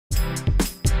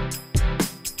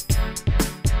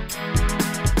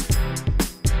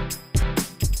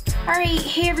Alright,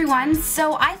 hey everyone.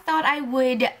 So I thought I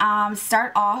would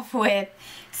start off with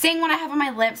saying what I have on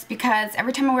my lips, because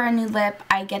every time I wear a new lip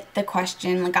I get the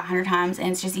question like 100 times, and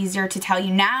it's just easier to tell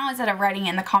you now instead of writing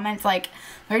it in the comments like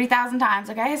 30,000 times,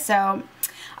 okay? So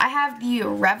I have the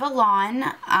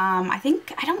Revlon, I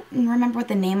don't remember what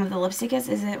the name of the lipstick is.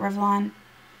 Is it Revlon?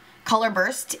 Color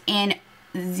Burst in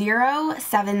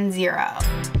 070.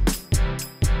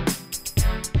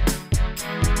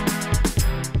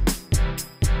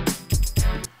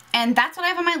 And that's what I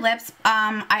have on my lips.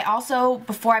 I also,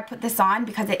 before I put this on,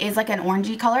 because it is like an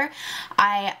orangey color,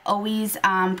 I always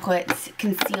put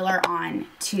concealer on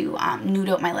to nude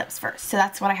out my lips first. So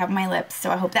that's what I have on my lips,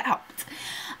 so I hope that helped.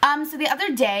 So the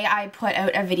other day I put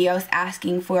out a video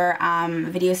asking for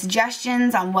video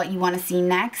suggestions on what you want to see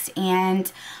next,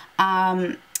 and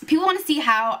people want to see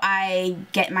how I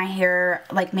get my hair,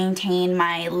 like maintain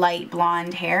my light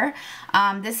blonde hair.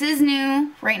 This is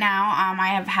new right now. I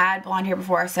have had blonde hair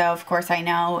before, so of course I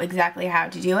know exactly how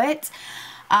to do it.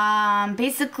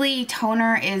 Basically,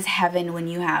 toner is heaven when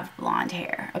you have blonde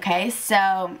hair, okay?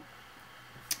 So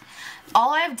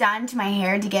all I've done to my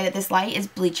hair to get it this light is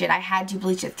bleach it. I had to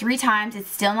bleach it 3 times. It's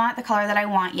still not the color that I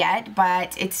want yet,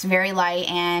 but it's very light,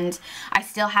 and I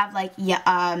still have like,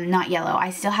 not yellow,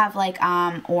 I still have like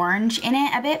orange in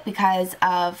it a bit because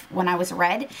of when I was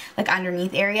red, like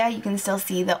underneath area, you can still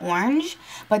see the orange,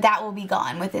 but that will be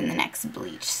gone within the next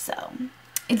bleach. So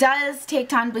it does take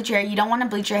time to bleach your hair. You don't want to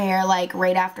bleach your hair like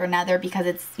right after another because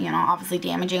it's, you know, obviously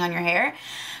damaging on your hair.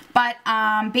 But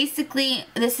basically,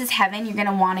 this is heaven. You're going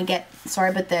to want to get, sorry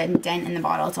about the dent in the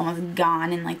bottle, it's almost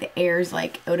gone and like the air's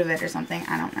like out of it or something,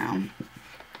 I don't know.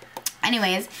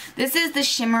 Anyways, this is the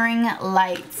Shimmering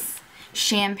Lights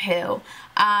shampoo.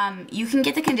 You can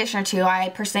get the conditioner too. I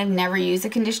personally have never used the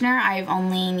conditioner. I've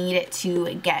only needed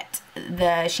to get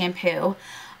the shampoo.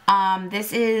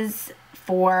 This is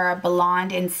for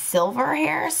blonde and silver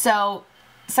hair, so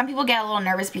some people get a little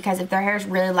nervous because if their hair is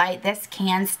really light, this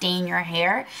can stain your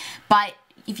hair. But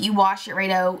if you wash it right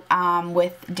out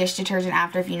with dish detergent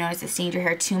after, if you notice it stained your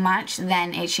hair too much,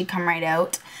 then it should come right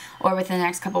out, or within the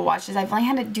next couple washes. I've only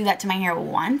had to do that to my hair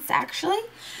once, actually.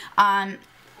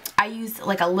 I use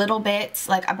like a little bit,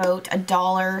 like about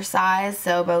 $1 size,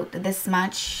 so about this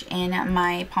much in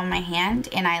my palm of my hand,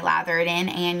 and I lather it in,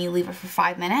 and you leave it for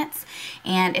 5 minutes.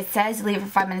 And it says leave it for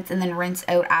 5 minutes and then rinse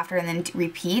out after and then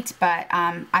repeat, but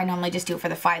I normally just do it for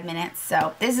the 5 minutes.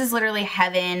 So this is literally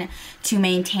heaven to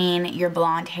maintain your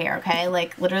blonde hair, okay?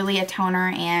 Like literally a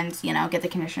toner, and you know, get the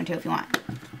conditioner too if you want.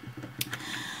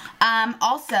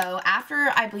 Also,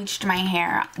 after I bleached my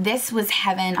hair, this was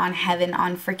heaven on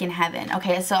freaking heaven.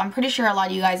 Okay, so I'm pretty sure a lot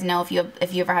of you guys know, if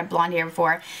you ever had blonde hair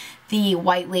before, the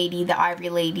White Lady, the Ivory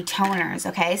Lady toners,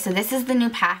 okay? So this is the new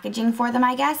packaging for them,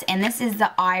 I guess, and this is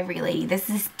the Ivory Lady. This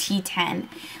is T10.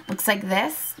 Looks like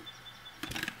this.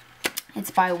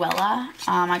 It's by Wella.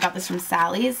 I got this from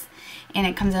Sally's, and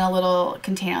it comes in a little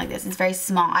container like this. It's very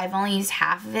small. I've only used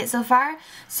half of it so far.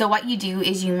 So what you do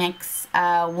is you mix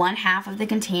 1/2 of the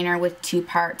container with 2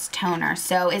 parts toner.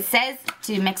 So it says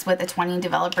to mix with a 20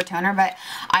 developer toner, but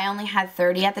I only had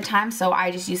 30 at the time, so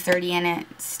I just used 30, and it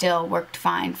still worked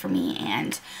fine for me,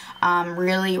 and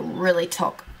really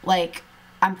took, like,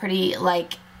 pretty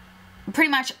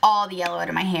much all the yellow out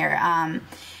of my hair.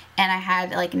 And I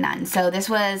had like none. So this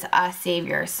was a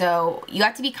savior. So you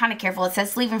have to be kind of careful. It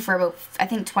says to leave them for about, I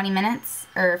think, 20 minutes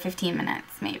or 15 minutes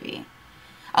maybe.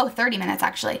 Oh, 30 minutes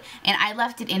actually. And I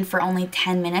left it in for only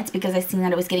 10 minutes because I seen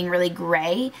that it was getting really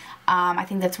gray. I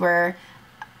think that's where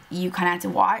you kind of have to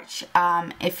watch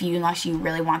unless you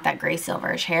really want that gray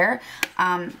silverish hair.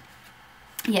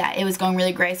 Yeah, it was going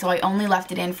really gray, so I only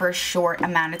left it in for a short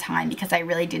amount of time because I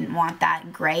really didn't want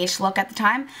that grayish look at the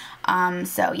time.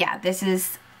 So yeah, this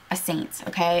is a saint,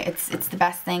 okay? It's the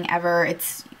best thing ever.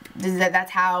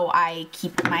 That's how I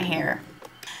keep my hair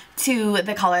to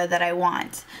the color that I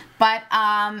want. But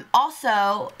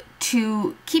also,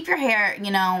 to keep your hair,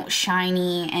 you know,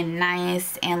 shiny and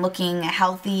nice and looking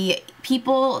healthy,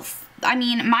 I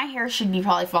mean, my hair should be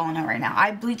probably falling out right now.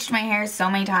 I bleached my hair so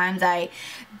many times. I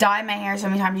dyed my hair so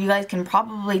many times. You guys can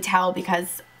probably tell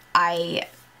because I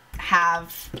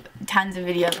have tons of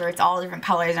videos where it's all different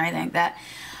colors and everything like that.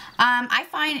 I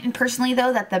find personally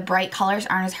though that the bright colors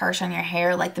aren't as harsh on your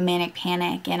hair, like the Manic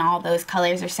Panic and all those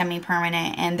colors are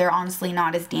semi-permanent, and they're honestly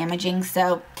not as damaging.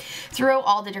 So throughout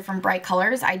all the different bright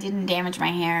colors, I didn't damage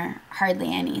my hair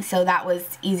hardly any, so that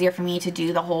was easier for me to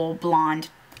do the whole blonde,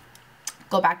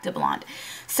 go back to blonde.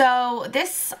 So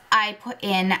this I put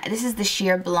in, this is the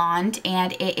Sheer Blonde,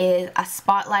 and it is a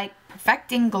spotlight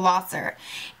Perfecting Glosser.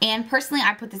 And personally,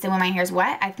 I put this in when my hair's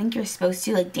wet. I think you're supposed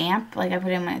to, like, damp. Like, I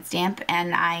put it in when it's damp.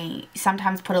 And I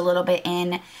sometimes put a little bit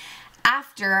in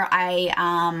after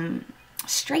I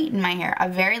straighten my hair. A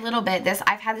very little bit.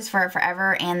 I've had this for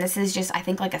forever. And this is just, I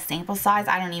think, like a sample size.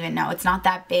 I don't even know. It's not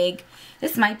that big.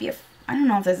 This might be I don't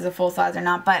know if this is a full size or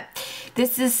not, but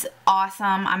this is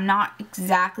awesome. I'm not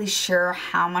exactly sure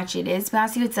how much it is, but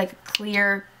honestly, it's like a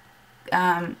clear,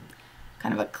 kind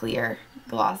of a clear,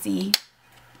 glossy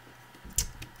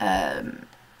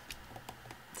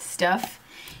stuff.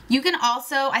 You can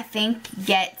also, I think,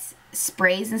 get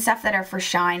sprays and stuff that are for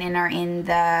shine and are in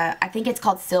the, I think it's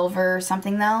called Silver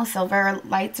something though, Silver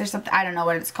Lights or something. I don't know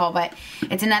what it's called, but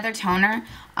it's another toner.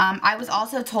 I was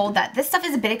also told that this stuff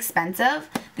is a bit expensive.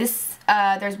 This,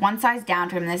 there's one size down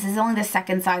from this. This is only the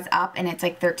second size up, and it's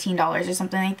like $13 or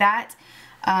something like that.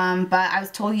 But I was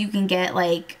told you can get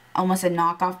like almost a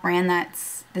knockoff brand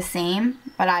that's the same,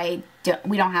 but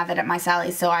we don't have it at my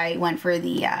Sally's, so I went for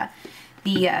the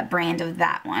brand of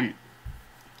that one.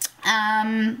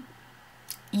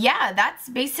 Yeah, that's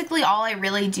basically all I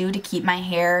really do to keep my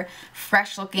hair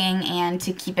fresh looking and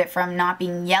to keep it from not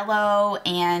being yellow,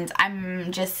 and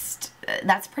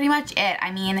that's pretty much it. I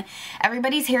mean,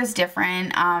 everybody's hair is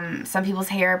different. Some people's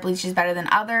hair bleaches better than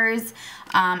others.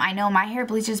 I know my hair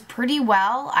bleaches pretty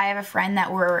well. I have a friend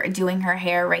that we're doing her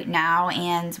hair right now,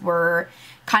 and we're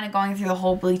kind of going through the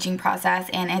whole bleaching process,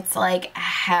 and it's like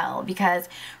hell because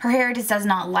her hair just does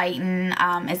not lighten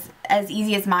as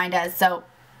easy as mine does. So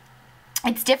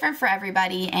it's different for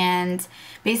everybody, and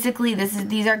basically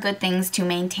these are good things to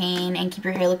maintain and keep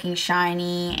your hair looking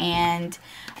shiny and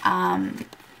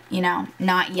you know,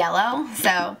 not yellow.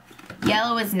 So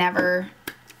yellow is never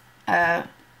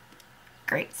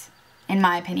great in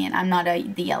my opinion. I'm not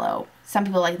the yellow. Some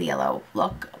people like the yellow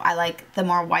look. I like the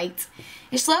more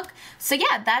white-ish look. So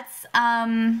yeah, that's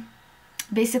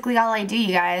basically all I do,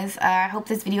 you guys. I hope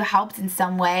this video helped in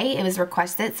some way. It was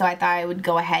requested, so I thought I would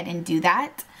go ahead and do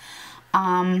that.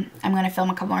 I'm going to film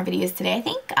a couple more videos today, I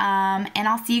think, and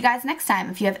I'll see you guys next time.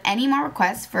 If you have any more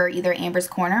requests for either Amber's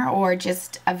Corner or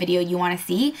just a video you want to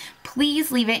see,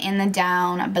 please leave it in the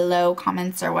down below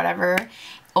comments or whatever,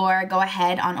 or go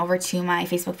ahead on over to my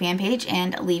Facebook fan page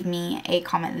and leave me a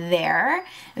comment there.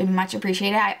 It would be much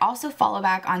appreciated. I also follow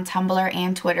back on Tumblr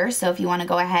and Twitter, so if you want to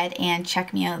go ahead and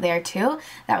check me out there too,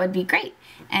 that would be great.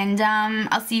 And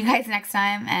I'll see you guys next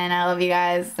time, and I love you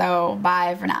guys, so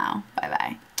bye for now.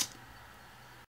 Bye-bye.